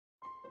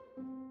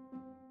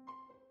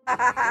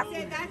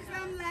Okay, that's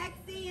from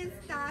Lexi and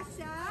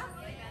Stasha.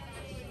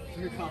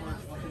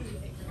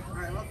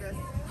 Alright, look this.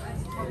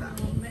 Hold on.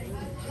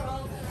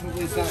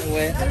 Hopefully it's not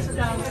wet.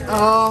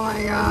 Oh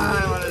my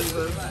god, what is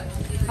this?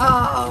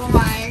 Oh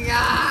my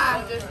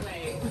god. Just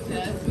made.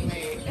 Just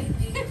made.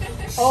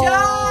 Oh Shut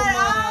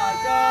my up!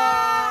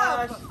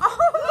 gosh! Oh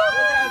Look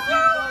how cute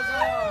those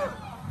are!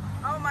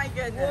 Oh my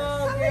goodness.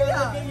 Whoa, girl,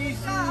 look at your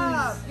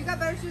shoes! You got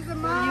better shoes than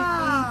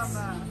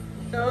mom.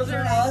 Those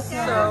are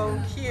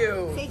so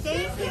cute. Say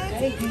thank you.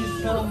 Thank you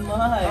so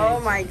much. Oh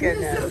my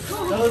goodness.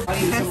 Those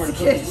I need somewhere to put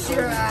Kiss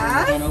your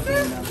ass. Don't open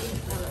them now.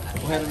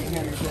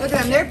 Look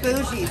at them, they're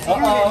bougie. You're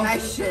Uh-oh. getting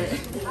nice shit.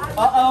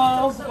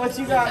 Uh-oh, what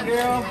you got,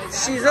 girl?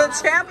 She's a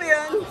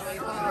champion.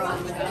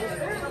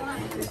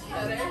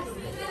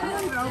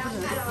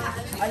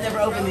 I never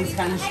open these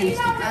kind of shoes.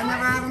 I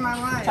never have in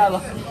my life.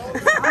 Tyler.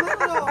 I'm a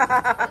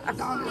little.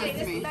 Don't do it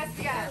to me.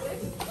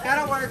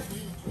 Gotta work.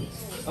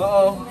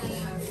 Uh-oh.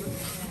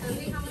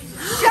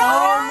 Shut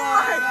Oh up!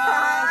 my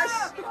gosh!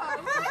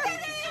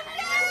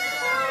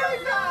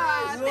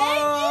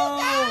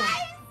 Whoa!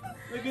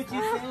 Look at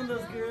you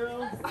sandals,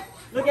 girl.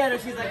 Look at her,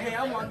 she's like, hey,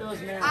 I want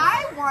those now.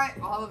 I want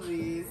all of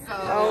these. So.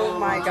 Oh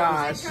my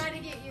gosh.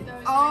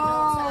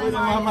 Oh Put them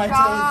my on my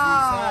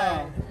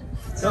god.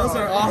 toesies. Those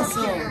are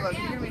awesome. Look,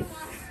 you're gonna be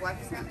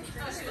flexing.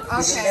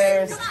 Okay.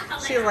 Cheers.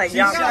 She's like, She's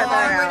y'all Go cut on,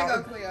 that way to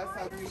out. go, Cleo.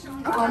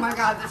 Oh my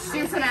god, the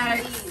shoe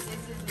fanatics.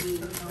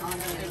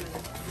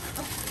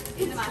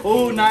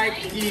 Oh,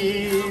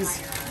 Nikes.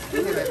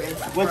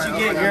 What you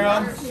get,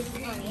 girl?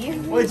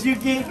 What you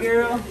get,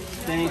 girl?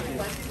 Thank you.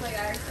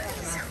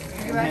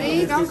 You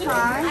ready? Don't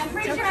cry.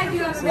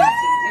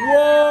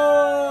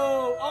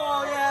 Whoa!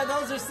 Oh yeah,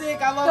 those are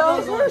sick. I love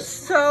Those those were ones.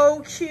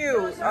 so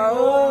cute.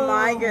 Oh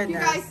my You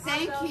goodness. guys,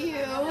 thank you.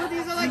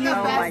 These are like the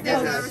Oh my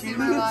best things I've ever goodness. seen in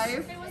my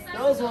life.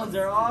 Those ones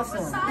are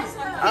awesome. You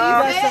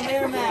got some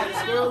Air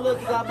Max, girl.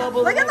 Look, you got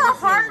bubbles. Look at and the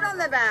everything. heart on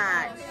the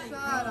back.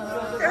 Shut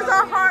up. There's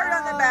a heart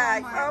on the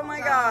back. Oh my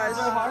Is there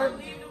a gosh. heart?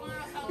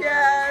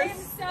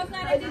 Yes.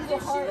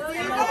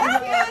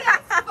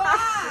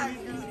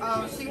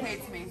 Oh, she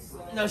hates me.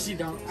 No, she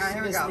don't. All right,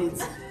 here we She just go. needs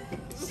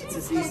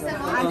to see something.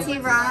 Auntie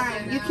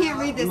Ryan, you can't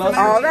read this. Oh,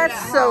 I'm that's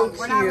reading it at so home.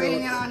 We're not cute.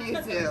 reading it on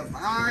YouTube.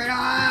 All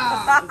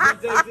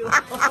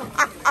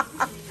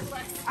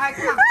right,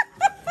 come.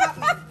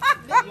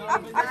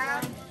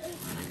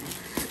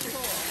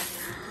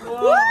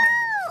 Woo!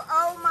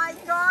 Oh my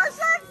gosh,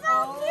 that's so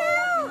Oh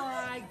cute.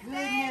 my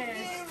goodness.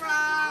 Thank you,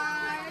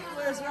 Ryan.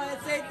 Where's Ryan?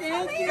 Say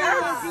thank you.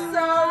 That's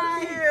so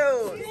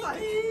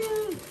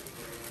cute.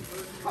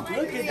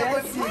 Look at that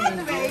What,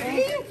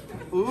 baby? scene.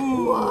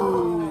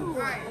 Ooh.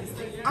 Right.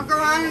 Uncle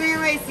Ryan and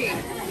Aunt Lacey.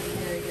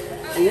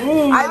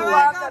 Ooh. I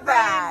love the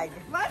bag.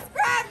 Let's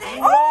grab this.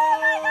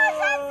 Oh my gosh,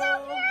 that's so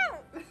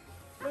cute.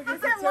 Look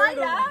Does at it the light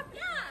turtle. up?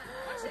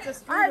 It's a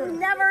scooter. I've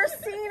never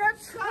seen a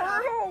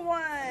turtle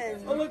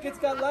one. Oh look, it's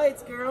got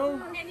lights,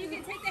 girl. And you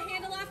can take the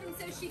handle off and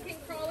so she can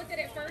crawl with it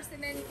at first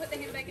and then put the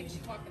handle back and she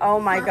can walk. Oh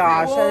my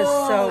gosh, that is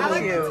I so like the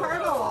cute.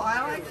 turtle.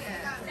 I like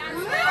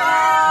it.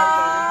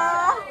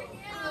 Aw.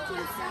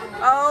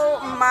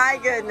 Oh my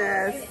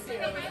goodness.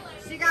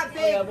 She got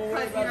big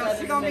because, you know,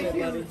 she gonna be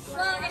cute.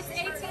 Well, it's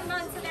 18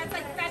 months, so that's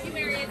like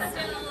February. It's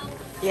still...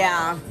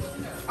 Yeah.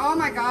 Oh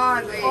my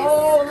god, Lee.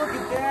 Oh, look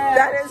at that.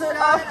 That is a, Shut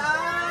oh. up.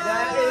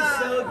 That is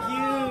so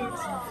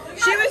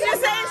cute. She was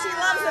just saying she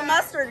loves the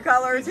mustard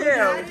color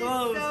too.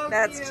 Clothes. So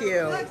That's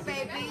cute. Look,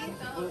 baby.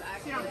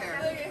 She don't care.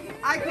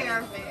 I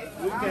care.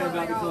 We care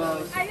about the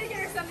clothes. I did get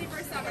her something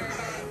for summer.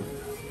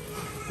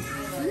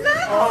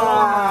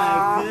 Oh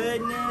my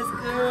goodness,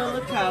 girl.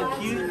 Look how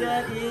cute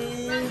that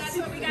is. That's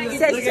what we got.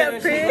 That's Look at so her,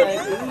 she's pretty.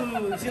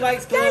 like, ooh, she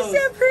likes That's clothes.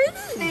 so pretty.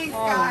 Thanks,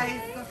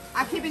 guys.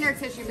 I'm keeping your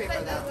tissue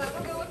paper though.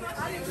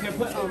 Here,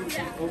 put,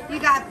 oh. You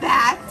got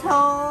bath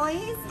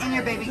toys and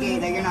your baby gate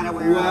that you're not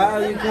aware Wow,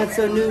 of. you got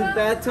some new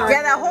bath time.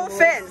 Yeah, that whole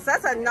fence.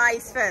 That's a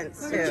nice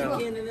fence too.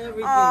 Chicken and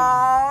everything.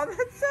 Oh,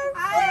 that's so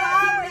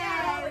I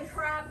love it.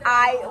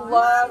 I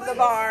love the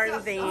barn Oh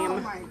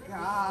theme. my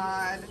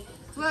god.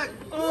 Look.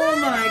 Oh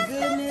my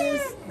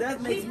goodness.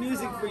 That makes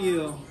music for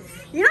you.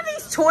 You know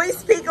these toys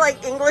speak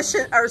like English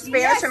or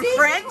Spanish and she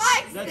French?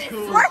 likes That's this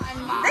cool. What?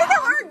 one, Mom. They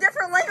can learn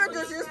different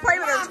languages and just play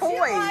with Mom, their She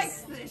toys.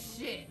 likes this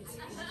shit.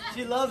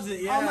 She loves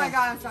it, yeah. Oh my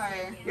god, I'm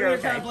sorry. You're You're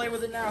trying okay. to play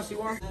with it now. She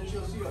wants.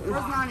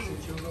 Where's Nani?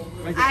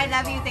 I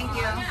love you, thank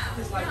you.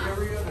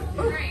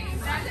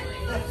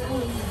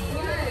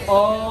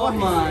 Oh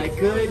my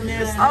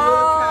goodness. Look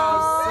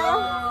how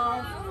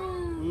soft.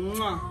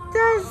 Mwah.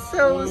 That's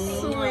so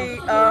sweet.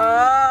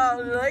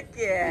 Oh, look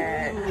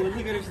at. Ooh,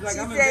 look at her. She's like, She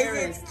I'm says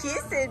embarrassed. it's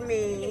kissing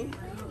me.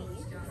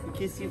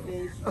 Kiss your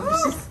face.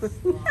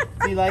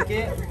 Do you like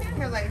it?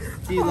 Here, Lace.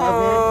 Do you love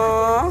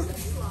Aww. it?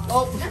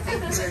 Oh.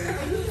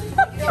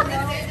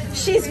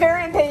 She's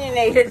very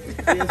opinionated.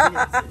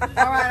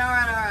 Alright,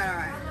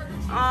 alright.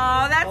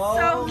 Oh, that's Oh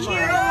so my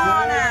cute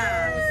on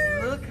us.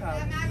 goodness. Look how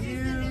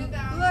cute.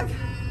 Look.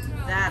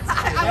 That's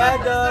I That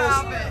love this does.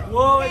 outfit.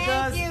 Whoa, it Thank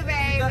does. you,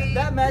 baby.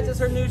 That matches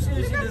her new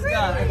shoes she just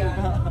got.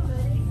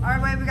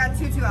 Alright, wait, we got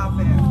tutu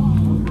outfit.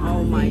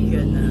 Oh my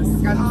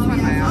goodness. Got god, this is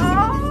my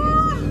house.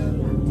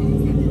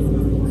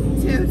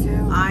 Tutu.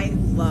 I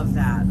love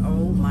that.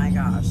 Oh my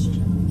gosh.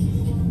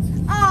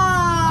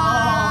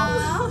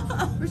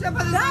 Aww. We should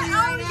put this on you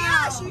right now.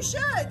 Yes, you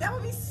should. That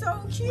would be so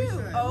cute.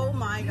 Oh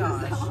my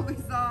gosh. That's all we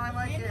saw. I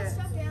like it.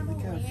 Stuff animal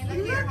and a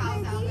beer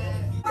house outfit.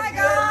 Oh my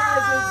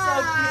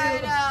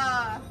Yes,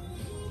 god.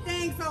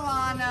 Thanks,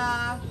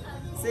 Alana.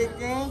 Say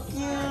thank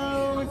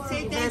you.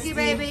 Say thank you,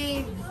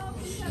 baby.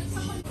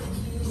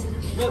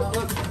 Look,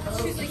 look.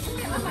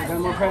 I got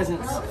more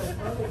presents.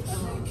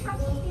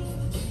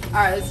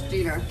 Alright, this is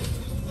Gina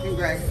and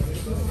Greg.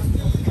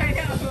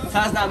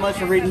 Ty's not much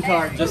for reading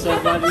cards, just so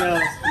everybody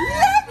knows.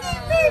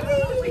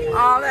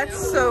 Oh, that's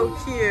so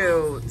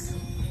cute.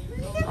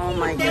 Oh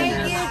my Thank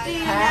goodness. you,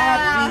 Gina.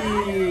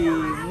 Happy!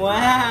 Wow! I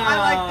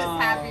like this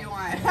happy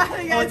one. I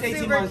think Oh, it's it's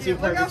 18 super months too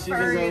cute. Look how perfect. She can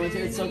furry go it into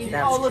it. It's so is. cute.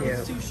 That's Oh, look, cute.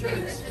 it's 2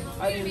 shirts.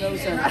 I didn't know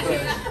that.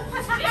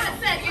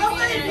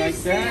 Like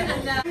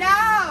that. No!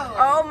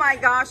 Oh my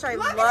gosh, I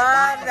Look at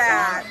love that.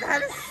 that.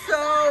 That is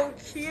so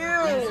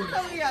cute.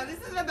 Kahlia, this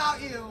is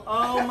about you.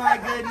 Oh my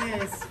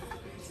goodness.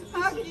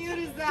 How cute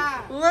is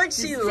that? Look,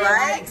 she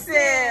likes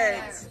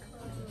it.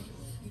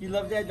 You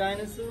love that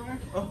dinosaur?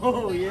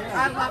 Oh, I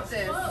yeah. love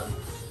this.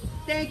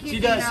 Thank you, She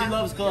does. Gina. She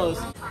loves clothes.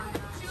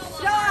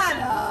 Shut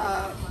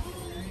up.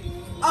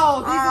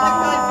 Oh, these are the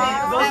good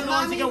bits. Those are And the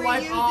ones you mommy can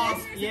wipe reused off.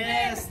 it.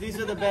 Yes, these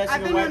are the best.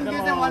 I've You been can wipe them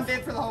using one off.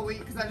 bit for the whole week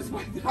because I just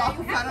wiped it off.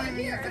 I don't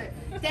even use it.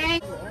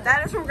 Dang.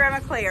 That is from Grandma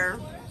Claire.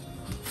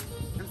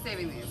 I'm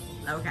saving these.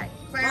 Okay.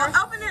 Claire? Well,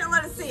 open it and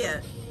let us see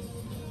it.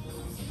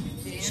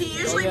 She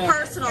usually Oh, yeah.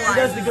 personalizes She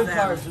does the good them.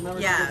 cards. Remember,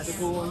 she Yes. gets the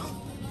cool ones.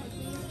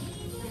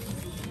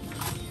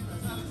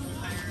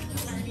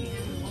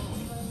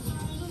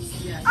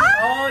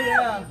 Oh,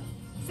 yeah.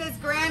 Says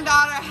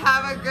granddaughter,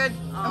 have a good,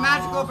 a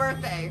magical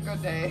birthday.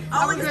 Good day.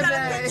 Oh, Have a he's good got a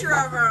day. picture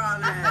of her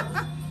on it.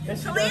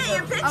 Yes, she Kalia, does your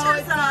have- picture's Oh,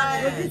 it's on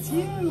nice. it. It's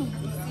you.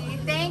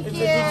 Thank It's a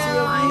you. picture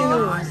of Oh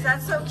you. my gosh,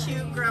 that's so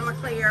cute, Grandma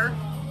Claire.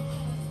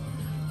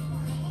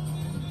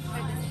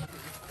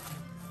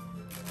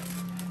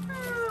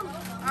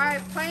 All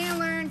right, play and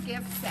learn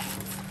gift set.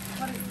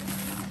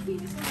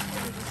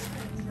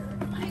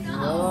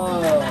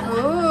 Whoa.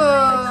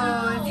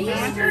 Ooh, it's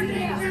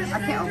fancy. I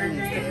can't open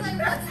these, babe.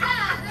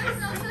 There's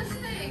no such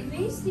thing.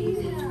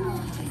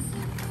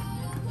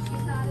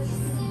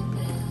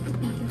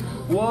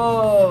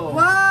 Whoa. Whoa!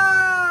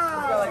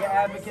 Got like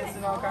advocates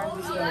and all kinds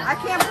of stuff. I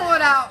can't pull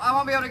it out. I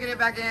won't be able to get it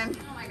back in.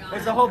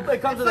 It's a whole.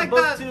 It comes It's with a like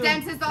book the too.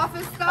 dentist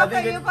office I stuff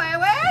think that you it- play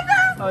with.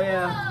 Oh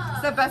yeah.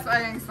 It's the best way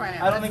I can explain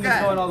it. I don't think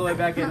it's going all the way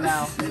back in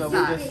now. So It's we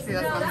not. just. See,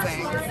 that's what I'm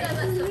saying.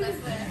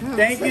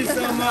 Thank you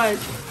so much.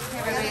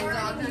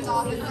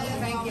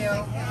 Thank you.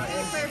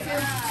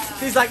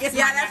 She's like, it's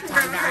Yeah, not that's that from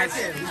time, Grandma guys.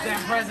 Claire too. These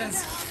damn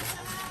presents.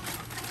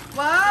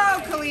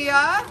 Whoa,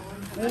 Kahlia.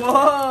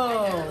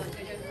 Whoa.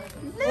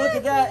 Look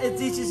at that. It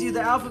teaches you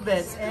the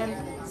alphabets and it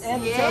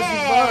Yeah, tells you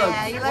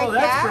bugs. you like Whoa,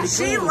 that's that? pretty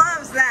cool. She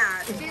loves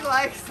that. She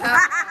likes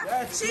that.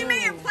 That's She cool. may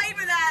have played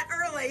with that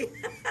early.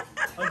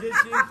 Oh, did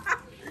she?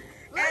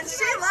 And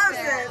she loves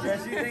it. Yeah,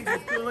 she thinks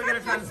it's cool. Look at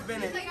her trying to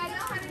spin it. Dude,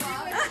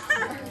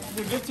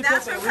 get your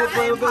That's clip. what We'll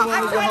play with it when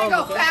I'm we go trying to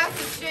home. go Okay? fast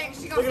and shake.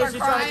 She Look gonna at her, start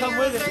she's trying to crying. come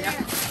with in a it.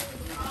 second.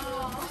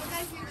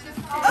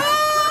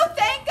 Oh,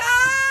 thank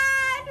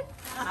God!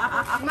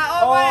 My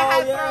old one I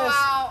had to throw yes.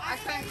 out. I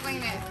couldn't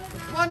clean it.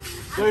 One.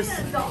 There's,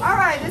 All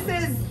right, this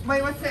is.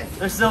 Wait, what's this?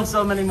 there's still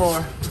so many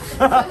more.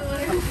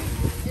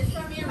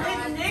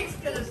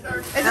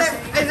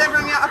 Is it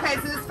from you? Okay,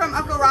 so this is from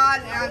Uncle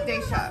Rod and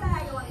Daisha.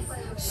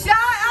 Shut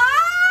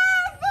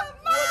up,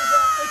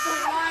 Mom! It's a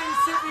wine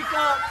sippy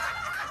cup.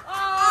 Oh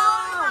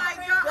my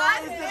god, That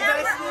is the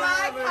best thing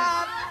My ever.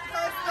 cup,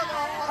 first of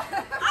all.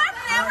 I've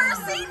never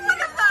seen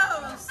one of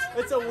those.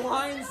 It's a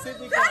wine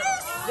sippy cup. That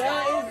is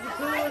That is the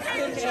coolest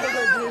thing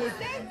ever, dude.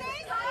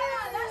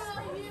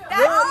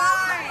 That's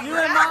mine. You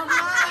and mom,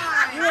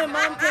 Mine. you and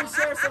mom can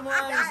share some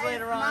wines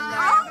later on. Mine.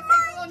 Now. Oh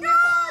my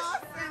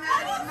gosh. And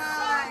that is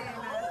mine.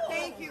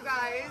 Thank you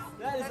guys.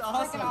 That is That's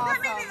awesome. freaking That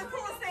may be the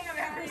coolest thing I've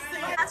ever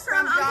seen. That's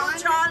from Uncle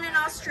John in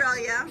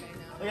Australia.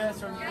 Yeah, it's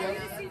from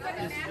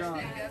it's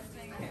John.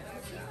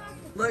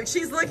 Look,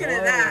 she's looking at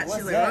Whoa, that. what's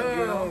She's like, that, oh.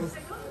 girl?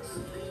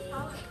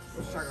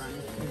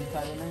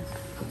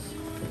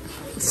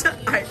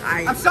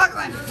 I'm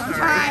struggling. I'm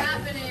trying.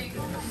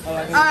 Oh,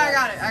 I Oh, I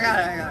got it. I got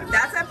it. I got it.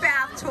 That's a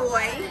bath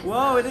toy.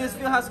 Whoa, it is.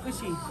 Feel how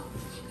squishy.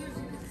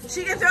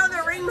 She can throw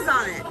the rings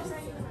on it.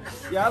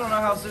 Yeah, I don't know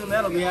how soon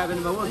that'll be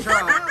happening, but we'll Oh,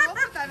 try. we'll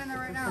put that in there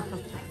right now.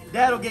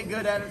 Dad'll get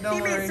good at it. He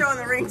Don't worry. means throwing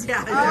the rings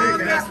down. Oh,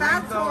 Best yeah,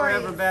 bath ringtone toys.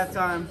 ever, bath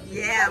time.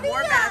 Yeah,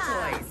 more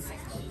bath toys.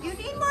 You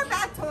need more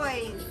bath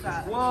toys.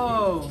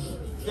 Whoa.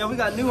 Yeah, we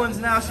got new ones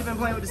now. She's been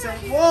playing with the same.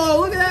 Whoa,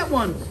 look at that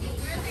one.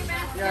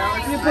 Yeah,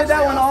 can you put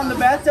that one on the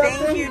bathtub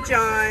Thank thing? you,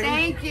 John.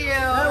 Thank you.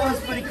 That one's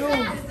pretty cool.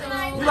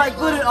 You like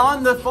put it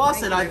on the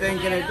faucet, I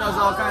think, and it does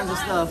all kinds of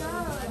stuff.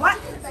 What?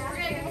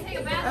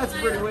 That's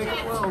pretty wicked.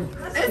 Whoa.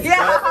 It's yeah.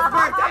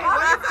 birthday.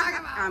 What are you talking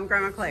about? I'm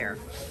Grandma Claire.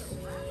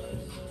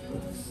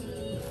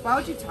 Why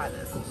would you tie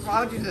this? Why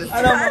would you do this?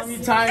 I don't know if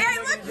you time. They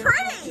look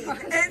pretty.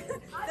 And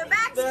the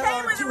back's They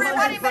came are with the 200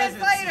 20 minutes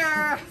presents.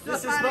 later.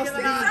 This is supposed to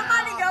be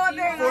Somebody go up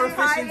there and for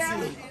hide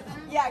efficiency. them.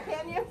 Yeah,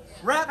 can you?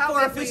 Rap How for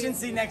busy?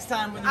 efficiency next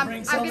time when you I'm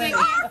bring so many. getting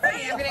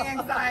anxiety. I'm getting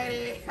anxiety.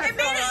 It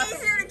made it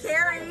easier to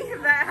carry,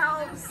 if that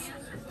helps.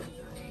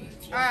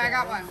 All right, I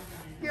got one.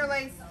 Here,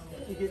 Lace.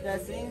 You get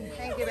that scene?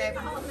 Thank you, babe.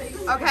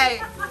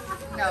 Okay.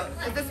 No,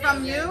 is this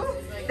from you?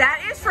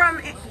 That is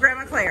from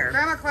Grandma Claire.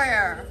 Grandma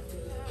Claire.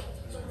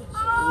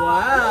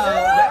 Wow,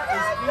 that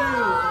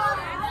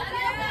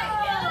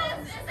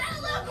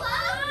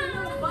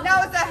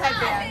No, it's a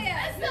headband.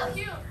 That's so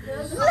cute.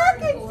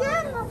 Look at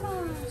that.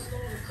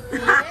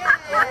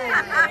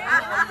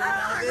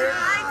 She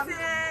likes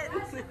it.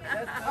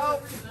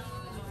 Oh,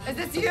 is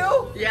this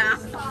you? Yeah.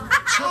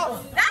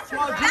 Oh, That's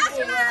your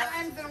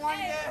ends in one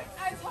day.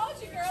 I told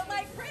you, girl,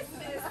 like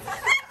Christmas. I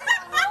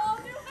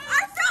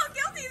felt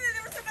guilty that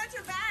there was a bunch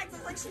of bags. I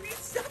was like, she needs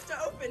stuff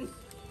to open.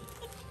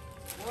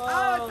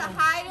 Oh, it's a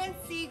hide and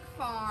seek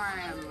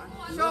farm.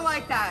 She'll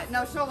like that.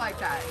 No, she'll like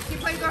that. She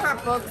plays with her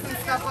books and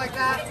stuff like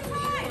that.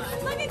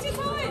 Look at your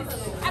toys.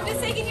 I'm just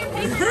taking your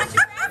paper, not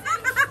your graphics.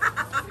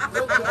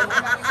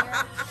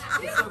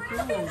 so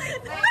cool.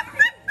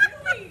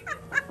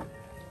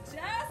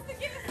 Just to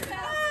get us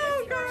out.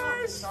 Oh,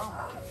 gosh.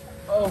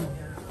 Oh,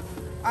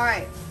 All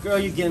right. girl,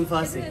 you getting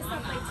fussy.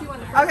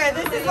 Okay,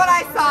 this is what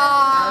I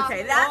saw.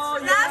 Okay, that's, Oh,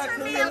 that's yeah,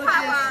 for me Kahlia, and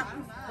Papa.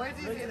 Where did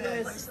you do Look at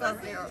this? this.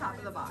 Let's see the top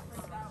of the box.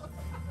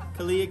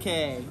 Kahlia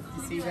K.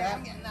 You see that?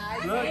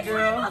 Look,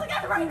 girl.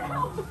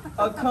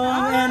 A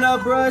comb and a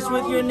brush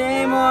with your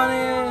name on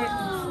it.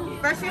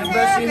 Brush your And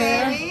hair, brush your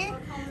hair. baby.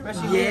 Brush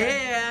your hair.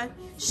 Yeah.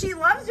 She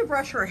loves to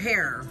brush her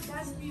hair.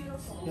 You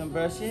gonna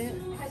brush it?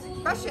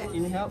 Brush it.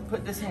 You need help?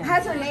 Put this hand.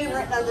 Has her name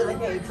written under the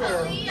hay, too.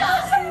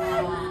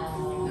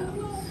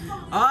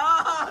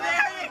 Oh,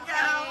 there you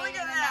go. Look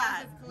at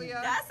that.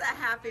 That's a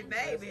happy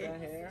baby. That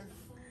hair.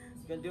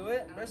 You gonna do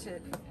it? Brush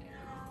it.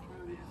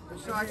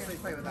 She'll actually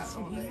play with that.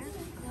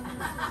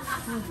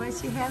 What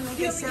she had, make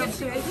it so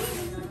pretty.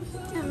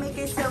 Make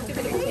it so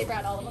pretty. Paper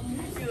out all of them.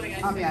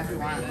 Yeah, if you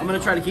want. I'm gonna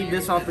try to keep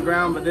this off the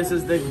ground, but this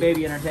is the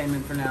baby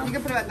entertainment for now. You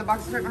can put it at the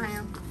box right behind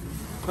you.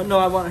 Oh no,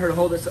 I want her to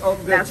hold this. Oh,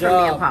 good That's for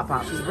job. me and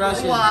Papa. She's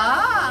brushing.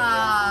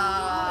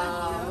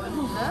 Wow.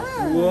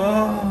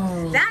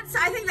 Whoa. That's,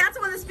 I think that's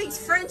the one that speaks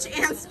French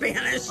and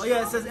Spanish. Oh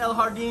yeah, it says El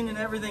Jardín and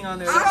everything on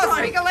there. She don't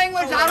speak a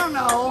language I don't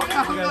know.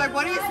 I'm like,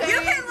 what are you You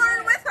saying? can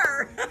learn with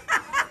her.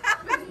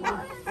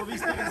 We'll be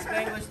speaking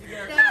Spanglish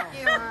together. Thank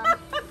you.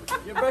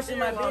 You're brushing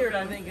my beard,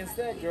 I think,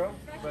 instead, girl.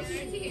 Oh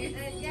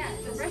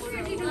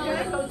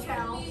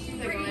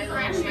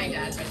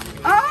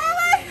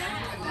my.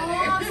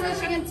 Oh, so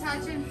she can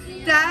touch him.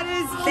 That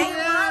is They cute.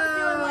 love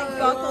doing like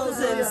buckles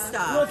and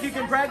stuff. Look, you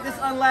can practice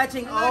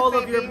unlatching all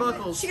of your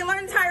buckles. She can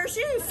learn to tie her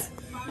shoes.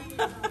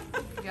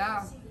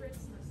 Yeah.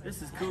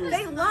 This is cool.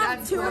 They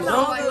love to Don't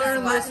all Don't those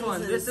learn this buttons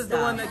one. and This is the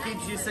stuff. one that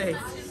keeps you safe.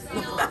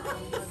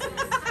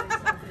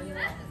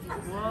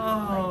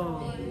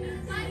 Whoa.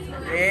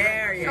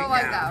 There you She'll go.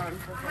 like that one.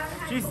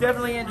 She's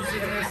definitely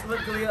interested in this. Look,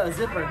 Kahlia, a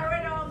zipper.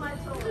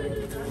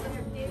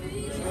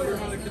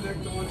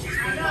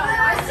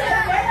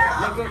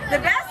 The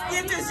best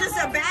gift is just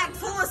a bag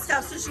full of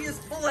stuff, so she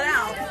just pull it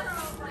out.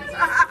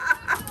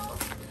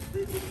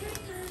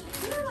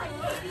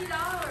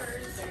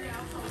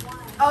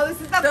 Oh,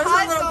 this is the Those puzzle.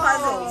 are little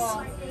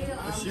puzzles.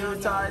 A shoe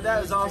tie.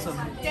 That is awesome.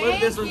 Where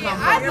Thank did this one you. come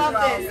I from?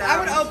 love this. I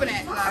would open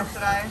it.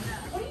 Should I?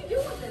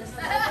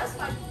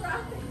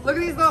 Look at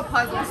these little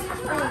puzzles.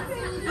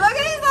 Look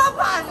at these little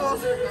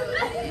puzzles.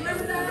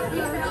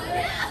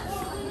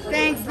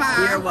 Thanks,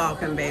 Mom. You're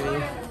welcome, baby. You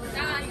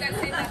gotta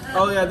say that.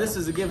 Oh yeah, this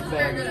is a gift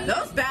bag.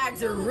 Those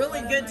bags are really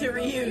good to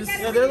reuse.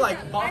 Yeah, they're like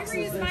I boxes.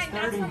 reused They're mine.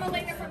 That's sturdy. from a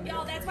lady from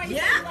y'all. That's why you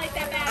Yeah. didn't like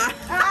that bag.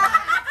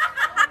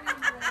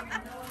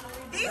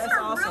 These That's are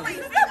awesome. really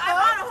thick. I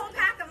bought a whole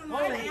pack of them on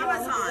Holy cow,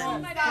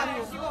 Amazon. Stop.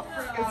 She will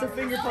freak out. It's a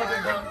finger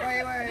puppet book.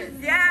 Wait, wait.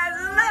 Yeah,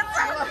 isn't that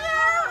so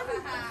cute?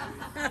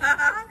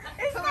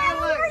 It's got a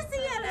look.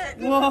 horsey in it.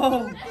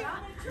 Whoa.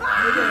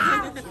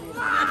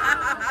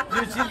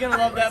 Dude, she's gonna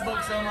love that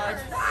book so much.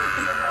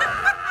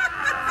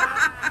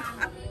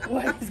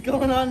 What is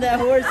going on that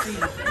horsey?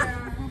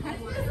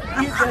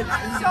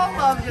 She'll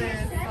love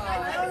this.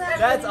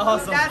 That's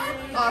awesome. That's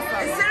As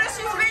awesome. soon as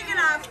she's big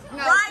enough, No,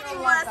 riding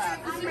she'll love that.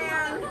 lessons,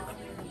 man.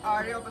 I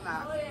already opened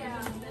that.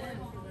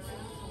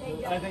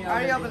 I think I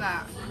already opened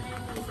that.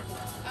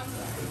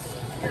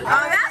 Oh,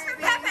 that's for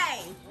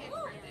Pepe.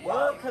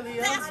 What,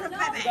 Kahlia? That's for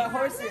Pepe. We got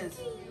horses.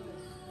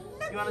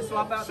 You want to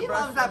swap out She the brush?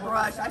 loves that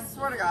brush. I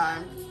swear to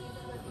God.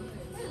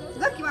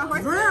 Look, you want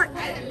horse?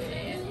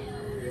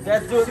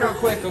 Let's do it real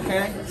quick,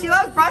 okay? She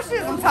loves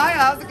brushes. I'm telling you,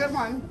 that was a good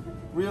one.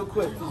 Real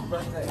quick. Just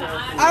brush that hair.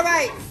 All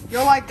right,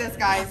 you'll like this,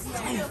 guys.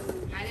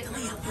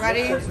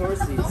 Ready? There's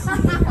horses. You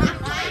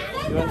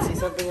want to see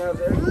something out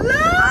there? I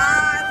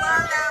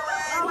love that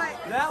one.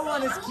 That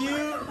one is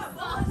cute.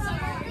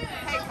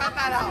 Hey, cut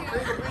that out.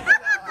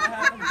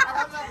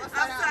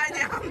 Upside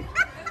down.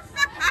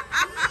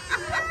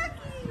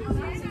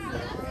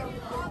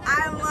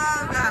 I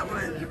love that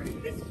one.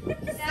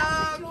 So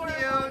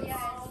cute.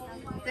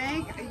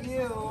 Thank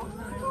you.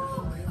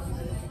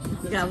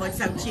 Yeah, look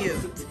so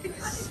cute.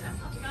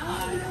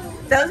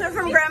 Those are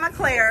from Grandma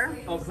Claire.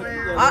 Oh,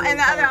 And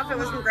the other outfit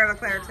was from Grandma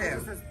Claire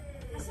too.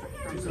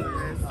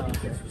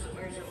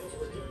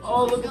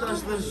 oh, look at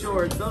those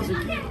shorts. Those are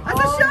cute. That's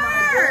a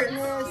shirt.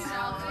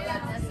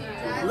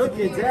 Look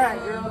at that,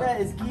 girl.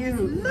 That is cute.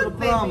 Little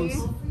plums.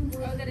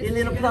 Your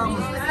little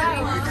plums.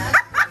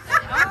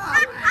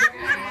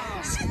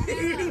 She's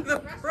eating the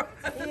front.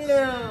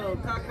 Ew,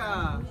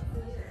 caca.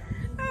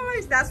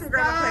 Oh, that's from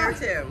Grandma Claire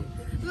too.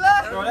 Look!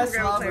 Oh, that's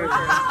Grandma Claire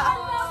lovely.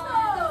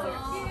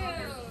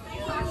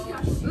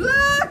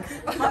 Look!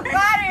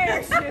 That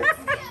is.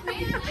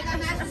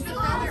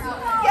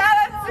 Yeah,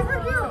 that's super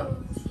cute.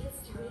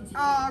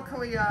 Oh,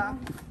 Kahlia.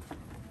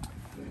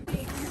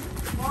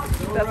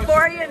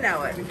 Before you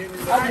know it. I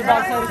was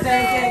about to say the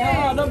same thing.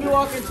 Oh, don't be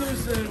walking too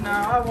soon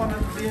now. I want to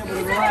be able to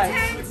relax.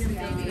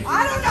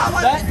 I don't know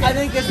what That, I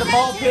think, is the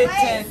ball pit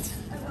tent.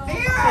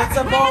 It's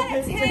a ball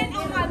pit tent.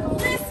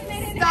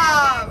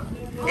 Stop.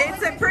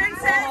 It's a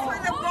princess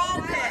with a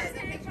ball pit.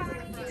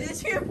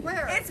 Did you?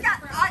 Where? It's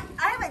got. I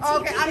have a TV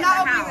Okay, in I'm the not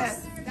opening house.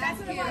 this. That's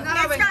cute. I'm not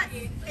It's opening got.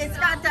 It's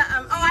got the.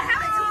 Oh, I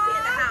have a TV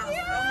in the house.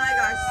 Oh my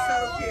gosh, so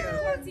cute.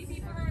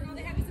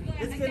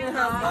 It's gonna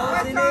have balls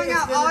We're in it. throwing It's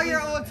out gonna all be-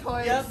 your old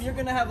toys. Yep, you're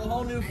gonna have a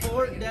whole new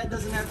fort. Dad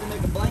doesn't have to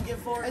make a blanket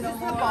fort Is no this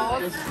more. the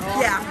balls? It's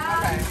awesome. Yeah.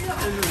 Okay.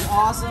 This is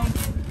awesome.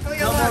 Kahlia,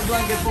 No more look.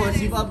 blanket forts.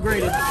 You've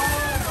upgraded.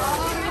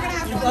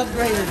 You've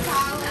upgraded.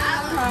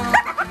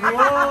 Whoa!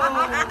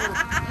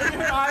 Look at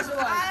her eyes are I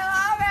like.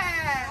 love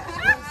it.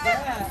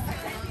 Yeah.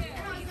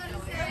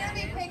 We're gonna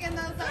be picking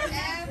those up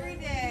every You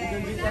day.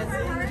 gonna get that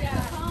thing?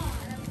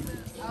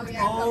 Oh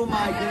yeah. Oh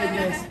my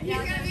goodness. He's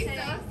gonna be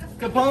so.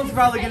 Capone's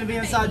probably gonna be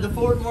inside the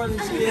fort more than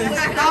she is. No,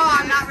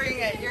 I'm not bringing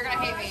it. You're gonna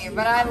hate me,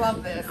 but I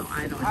love this.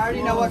 I don't. I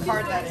already know what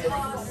card that is.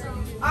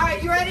 All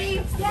right, you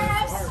ready?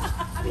 Yes.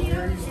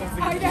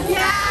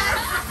 Yes.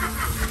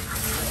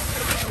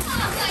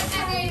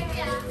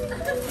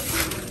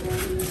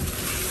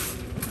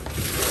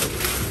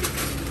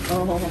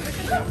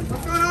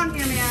 What's going on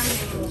here, man?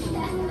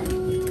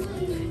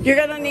 You're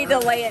gonna need to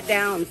lay it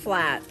down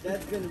flat.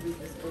 That's gonna be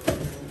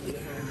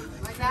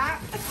Like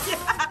that?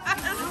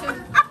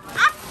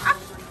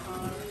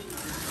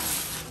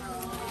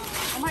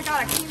 Oh my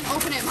god, I can't even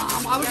open it,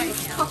 Mom. Why would you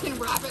fucking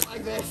wrap it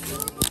like this?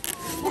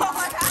 Well,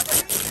 I have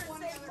to make sure it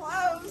stays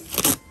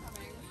closed.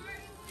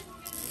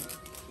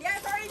 Yeah,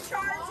 it's already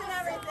charged and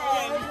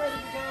everything.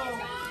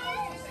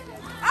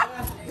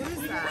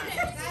 Who's that?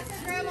 That's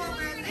your grandma,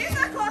 These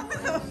are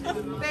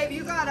closed. Babe,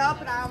 you got up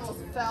and I almost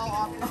fell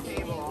off the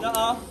table.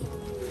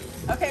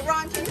 Okay,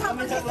 Ron, can you help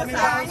me take let me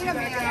this I out? need a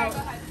man.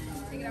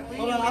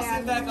 Hold on, I'll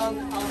sit back on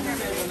the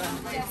table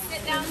now.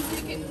 Sit down so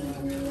you can.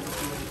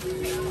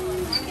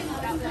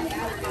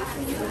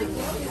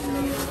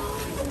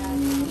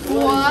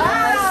 Wow.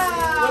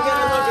 Look at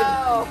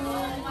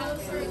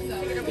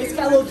it. It's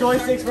got little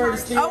joysticks for her to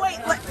steal. Oh wait,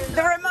 look,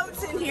 the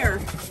remote's in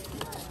here.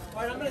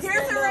 All right, I'm gonna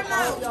Here's stand the up.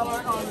 remote. Y'all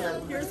aren't on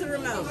yet. Here's the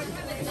remote.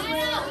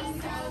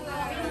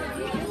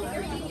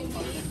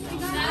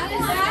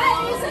 That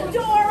is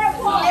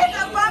adorable. It's a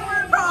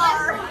bumper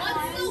car.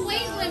 What's the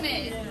weight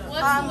limit?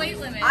 What's the weight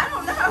limit? I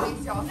don't know.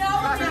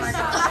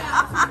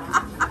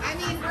 I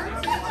mean, we're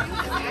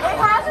It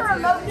has a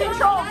remote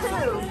control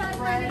too.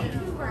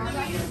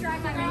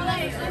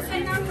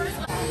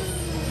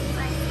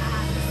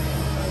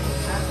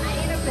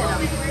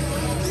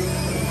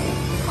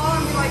 call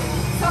and be like,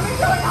 something's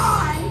going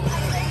on.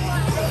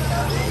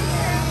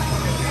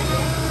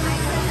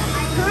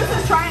 Cruz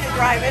is trying to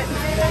drive it.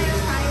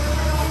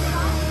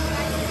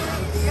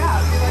 Yeah,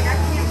 be like, I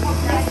can't walk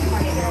back to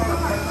my car.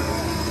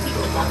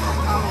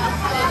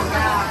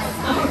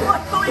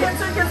 Luckily, it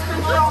took his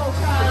control.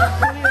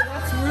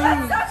 That's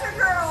rude. That's such a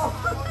girl.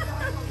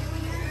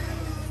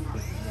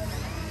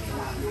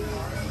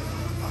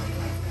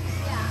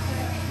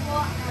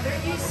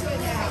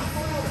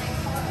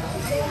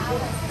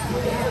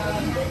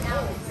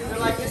 They're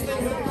like, this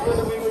thing moved before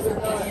the wing was done.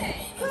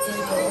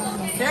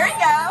 There you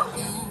go.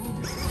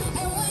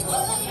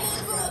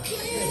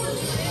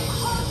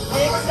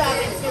 Nick's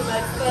having too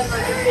much fun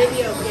with the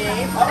video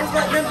game. I was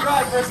letting them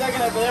drive for a second,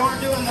 but they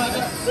weren't doing much.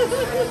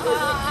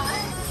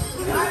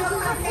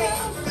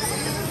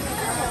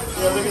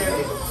 Yeah, look at it.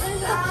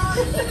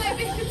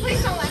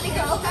 Please don't let me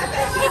go.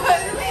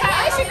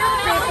 I should go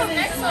for the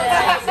next one.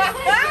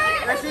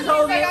 And she's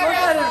holding it. Look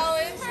at her.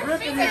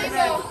 Ripping it.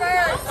 Go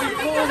first. She's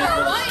pulling it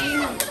for the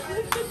steam.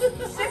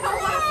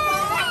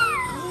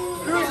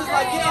 Cruz is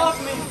like, get off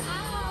me.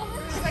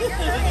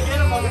 Get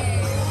him on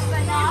it.